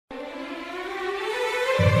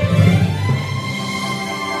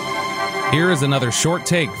Here is another short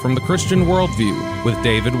take from the Christian Worldview with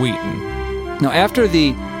David Wheaton. Now, after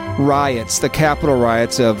the riots, the Capitol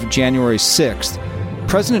riots of January 6th,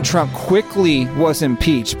 President Trump quickly was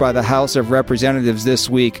impeached by the House of Representatives this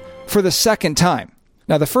week for the second time.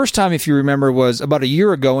 Now, the first time, if you remember, was about a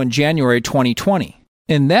year ago in January 2020.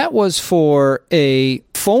 And that was for a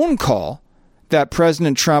phone call that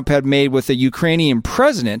President Trump had made with the Ukrainian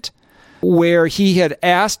president, where he had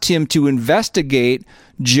asked him to investigate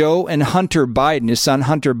Joe and Hunter Biden, his son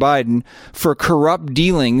Hunter Biden, for corrupt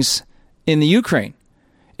dealings in the Ukraine.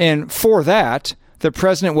 And for that, the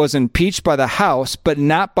president was impeached by the House, but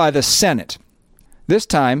not by the Senate. This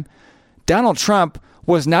time, Donald Trump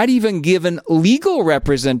was not even given legal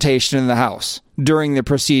representation in the House during the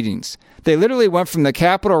proceedings. They literally went from the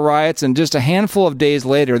Capitol riots, and just a handful of days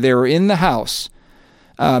later, they were in the House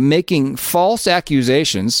making false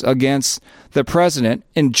accusations against the president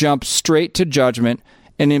and jumped straight to judgment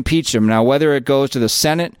and impeach him. Now, whether it goes to the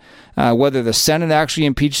Senate, whether the Senate actually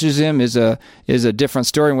impeaches him is a different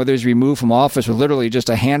story, and whether he's removed from office with literally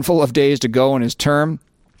just a handful of days to go in his term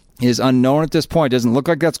is unknown at this point. It doesn't look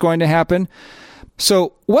like that's going to happen.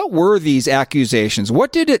 So what were these accusations?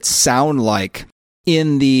 What did it sound like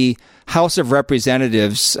in the House of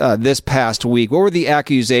Representatives this past week? What were the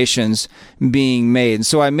accusations being made? And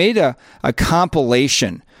so I made a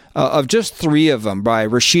compilation of just three of them by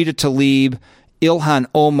Rashida Tlaib, Ilhan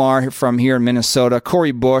Omar from here in Minnesota,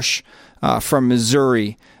 Cori Bush from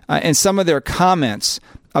Missouri, and some of their comments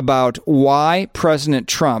about why President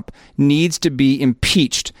Trump needs to be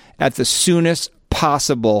impeached at the soonest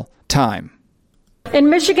possible time.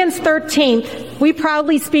 In Michigan's 13th, we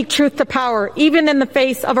proudly speak truth to power, even in the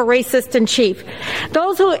face of a racist in chief.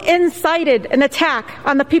 Those who incited an attack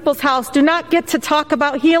on the People's House do not get to talk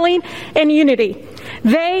about healing and unity.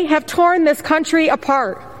 They have torn this country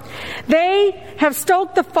apart. They have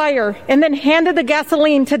stoked the fire and then handed the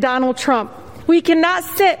gasoline to Donald Trump. We cannot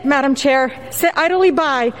sit, Madam Chair, sit idly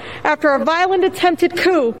by after a violent attempted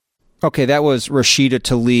coup. Okay, that was Rashida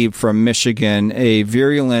Tlaib from Michigan, a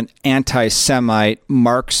virulent anti-Semite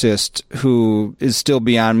Marxist who is still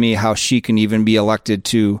beyond me how she can even be elected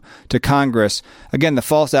to Congress. Again, the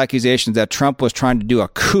false accusations that Trump was trying to do a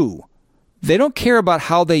coup. They don't care about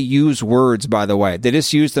how they use words, by the way. They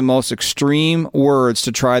just use the most extreme words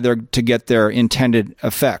to try to get their intended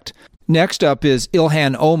effect. Next up is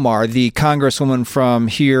Ilhan Omar, the congresswoman from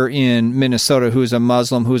here in Minnesota who's a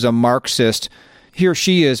Muslim, who's a Marxist. Here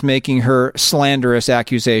she is making her slanderous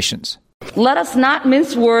accusations. Let us not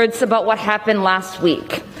mince words about what happened last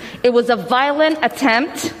week. It was a violent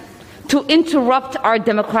attempt to interrupt our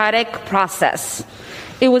democratic process.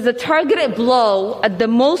 It was a targeted blow at the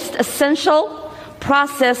most essential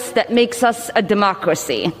process that makes us a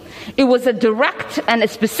democracy. It was a direct and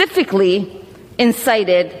specifically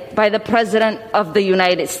incited by the President of the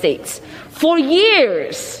United States. For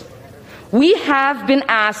years, we have been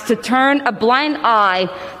asked to turn a blind eye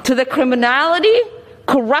to the criminality,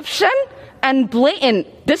 corruption, and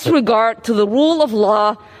blatant disregard to the rule of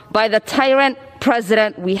law by the tyrant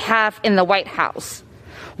president we have in the White House.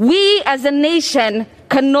 We as a nation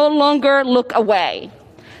can no longer look away.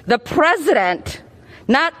 The president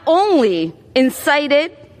not only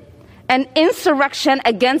incited an insurrection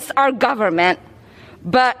against our government,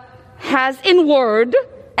 but has in word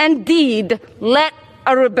and deed led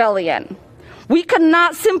a rebellion. We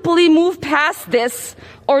cannot simply move past this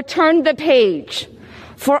or turn the page.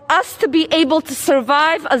 For us to be able to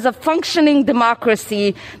survive as a functioning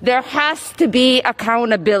democracy, there has to be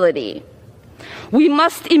accountability. We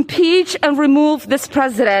must impeach and remove this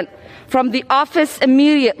president from the office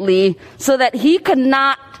immediately so that he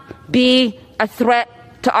cannot be a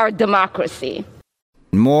threat to our democracy.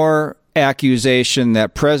 More accusation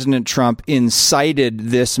that President Trump incited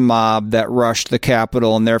this mob that rushed the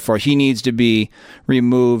Capitol, and therefore he needs to be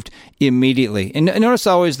removed immediately. And notice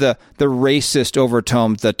always the racist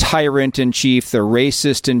overtones, the tyrant in chief, the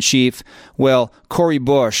racist in chief. Well, Cori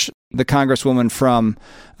Bush, the congresswoman from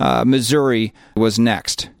Missouri, was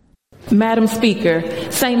next. Madam Speaker,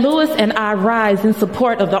 St. Louis and I rise in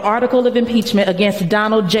support of the article of impeachment against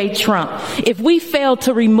Donald J. Trump. If we fail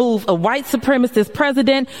to remove a white supremacist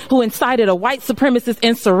president who incited a white supremacist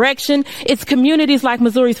insurrection, it's communities like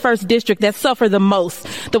Missouri's 1st District that suffer the most.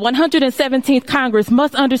 The 117th Congress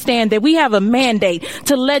must understand that we have a mandate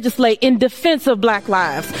to legislate in defense of black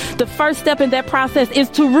lives. The first step in that process is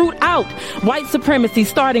to root out white supremacy,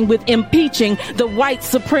 starting with impeaching the white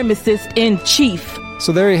supremacist in chief.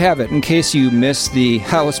 So there you have it. In case you missed the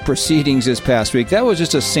House proceedings this past week, that was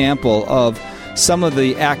just a sample of some of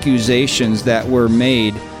the accusations that were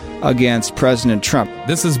made against President Trump.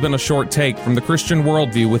 This has been a short take from the Christian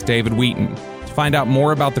Worldview with David Wheaton. To find out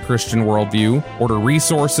more about the Christian Worldview, order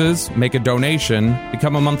resources, make a donation,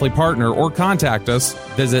 become a monthly partner, or contact us,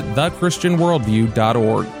 visit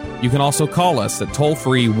thechristianworldview.org. You can also call us at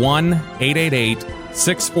toll-free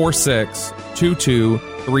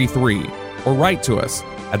 1-888-646-2233 or write to us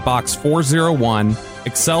at Box 401,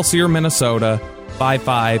 Excelsior, Minnesota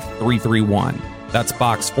 55331. That's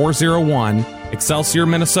Box 401, Excelsior,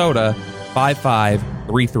 Minnesota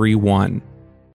 55331.